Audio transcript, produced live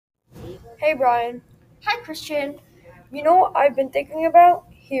Hey Brian, Hi, Christian. you know what I've been thinking about?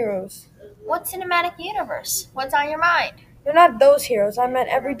 Heroes. What cinematic universe? What's on your mind? They're not those heroes, I meant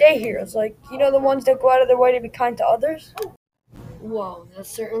everyday heroes, like, the ones that go out of their way to be kind to others? Whoa, that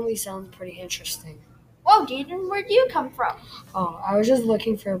certainly sounds pretty interesting. Whoa, Jayden, where'd you come from? Oh, I was just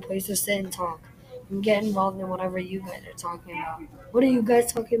looking for a place to sit and talk and get involved in whatever you guys are talking about. What are you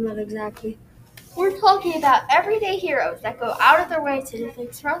guys talking about exactly? We're talking about everyday heroes that go out of their way to do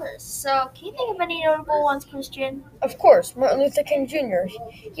things for others. So, can you think of any notable ones, Christian? Of course, Martin Luther King Jr.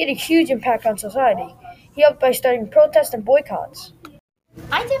 He had a huge impact on society. He helped by starting protests and boycotts.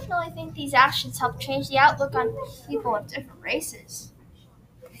 I definitely think these actions help change the outlook on people of different races.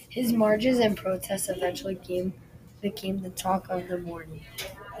 His marches and protests eventually became the talk of the morning,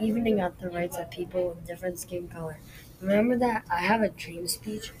 evening out the rights of people with different skin color. Remember that I Have a Dream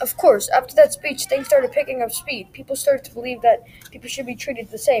speech? Of course, after that speech, things started picking up speed. People started to believe that people should be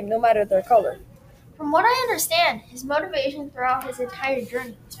treated the same, no matter their color. From what I understand, his motivation throughout his entire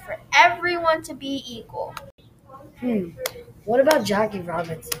journey was for everyone to be equal. Hmm, what about Jackie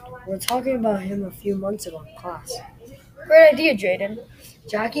Robinson? We were talking about him a few months ago in class. Great idea, Jayden.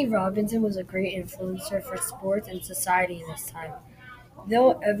 Jackie Robinson was a great influencer for sports and society in his time.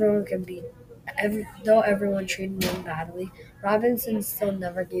 Though everyone could be, though everyone treated him badly, Robinson still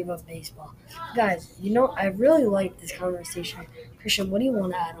never gave up baseball. Guys, I really like this conversation. Christian, what do you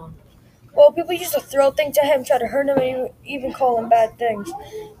want to add on? Well, people used to throw things at him, try to hurt him, and even call him bad things.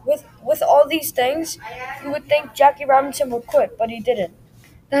 With all these things, you would think Jackie Robinson would quit, but he didn't.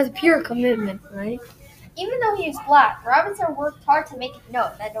 That's pure commitment, right? Even though he was black, Robinson worked hard to make it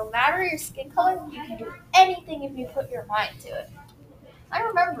known that no matter your skin color, you can do anything if you put your mind to it. I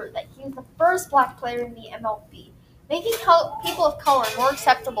remember that he was the first black player in the MLB, making people of color more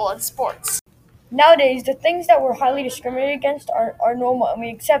acceptable in sports. Nowadays, the things that were highly discriminated against are normal, and we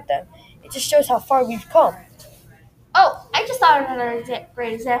accept them. It just shows how far we've come. Oh, I just thought of another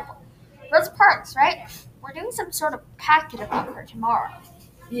great example. Rosa Parks, right? We're doing some sort of packet about her tomorrow.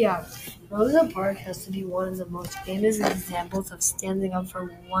 Yeah, Rosa Parks has to be one of the most famous examples of standing up for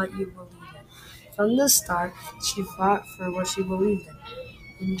what you believe in. From the start, she fought for what she believed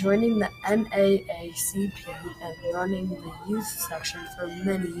in joining the NAACP and running the youth section for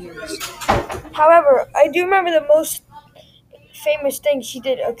many years. However, I do remember the most famous thing she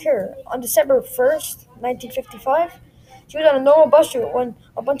did occur. On December 1st, 1955, she was on a normal bus route when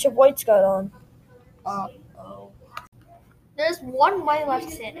a bunch of whites got on. Uh-oh. There's one white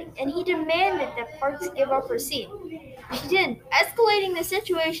left standing, and he demanded that Parks give up her seat. She didn't, escalating the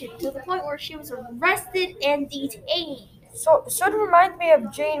situation to the point where she was arrested and detained. So, sort of reminds me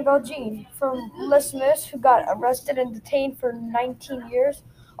of Jane Valjean from Les Mis, who got arrested and detained for 19 years,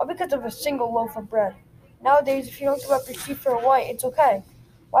 all because of a single loaf of bread. Nowadays, if you don't give up your seat for a white, it's okay.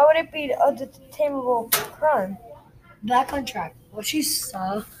 Why would it be a detainable crime? Back on track. What she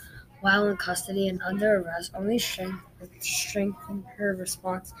saw while in custody and under arrest only strengthened her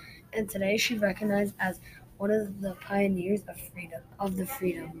response, and today she's recognized as one of the pioneers of the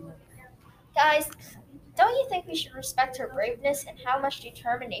freedom movement. Guys, don't you think we should respect her braveness and how much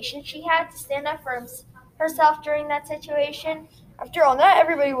determination she had to stand up for herself during that situation? After all, not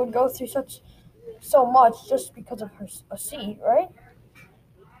everybody would go through so much just because of a seat, right?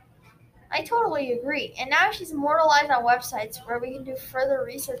 I totally agree. And now she's immortalized on websites where we can do further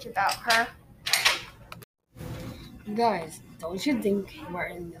research about her. Guys, don't you think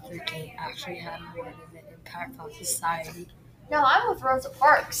Martin Luther King actually had more of an impact on society? No, I'm with Rosa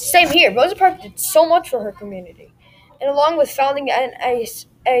Parks. Same here. Rosa Parks did so much for her community. And along with founding the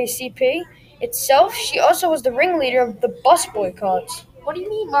NAACP itself, she also was the ringleader of the bus boycotts. What do you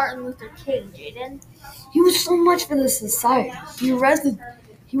mean Martin Luther King, Jayden? He was so much for the society.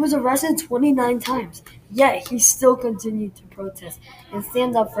 He was arrested 29 times, yet he still continued to protest and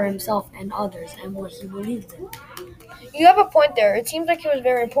stand up for himself and others and what he believed in. You have a point there. It seems like it was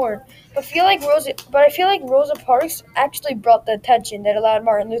very important. But I feel like Rosa Parks actually brought the attention that allowed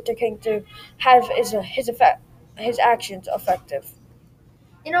Martin Luther King to have his actions effective.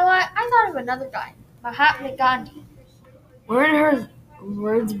 You know what? I thought of another guy, Mahatma Gandhi. Weren't her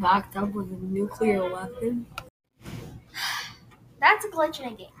words backed up with a nuclear weapon? That's a glitch in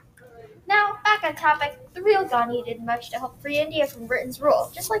a game. Now, back on topic, the real Gandhi did much to help free India from Britain's rule,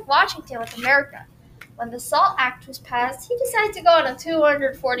 just like Washington with America. When the SALT Act was passed, he decided to go on a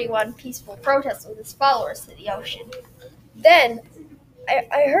 241 peaceful protest with his followers to the ocean. Then,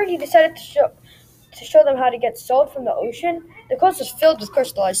 I heard he decided to show them how to get salt from the ocean. The coast was filled with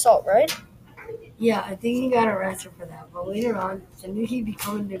crystallized salt, right? Yeah, I think he got arrested for that, but later on, didn't he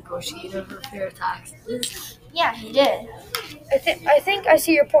become a negotiator for fair taxes? Yeah, he did. I think I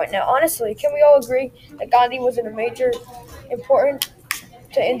see your point now. Honestly, can we all agree that Gandhi was a major important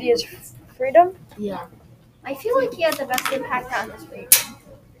to India's freedom? Yeah. I feel like he had the best impact on this region.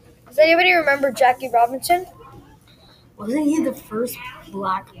 Does anybody remember Jackie Robinson? Wasn't he the first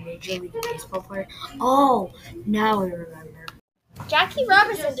black Major League Baseball player? Oh, now I remember. Jackie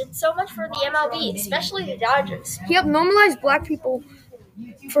Robinson did so much for the MLB, especially the Dodgers. He helped normalize black people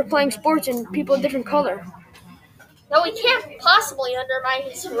for playing sports and people of different color. Though we can't possibly undermine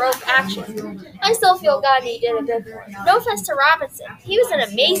his heroic actions, I still feel Gandhi did a good one. No offense to Robinson, he was an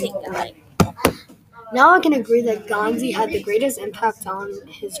amazing guy. Now I can agree that Gandhi had the greatest impact on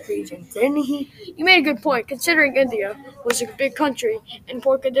his region, didn't he? You made a good point, considering India was a big country in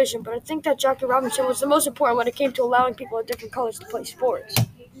poor condition, but I think that Jackie Robinson was the most important when it came to allowing people of different colors to play sports.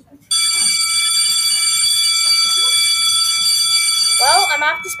 Well, I'm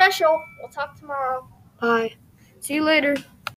off to special. We'll talk tomorrow. Bye. See you later.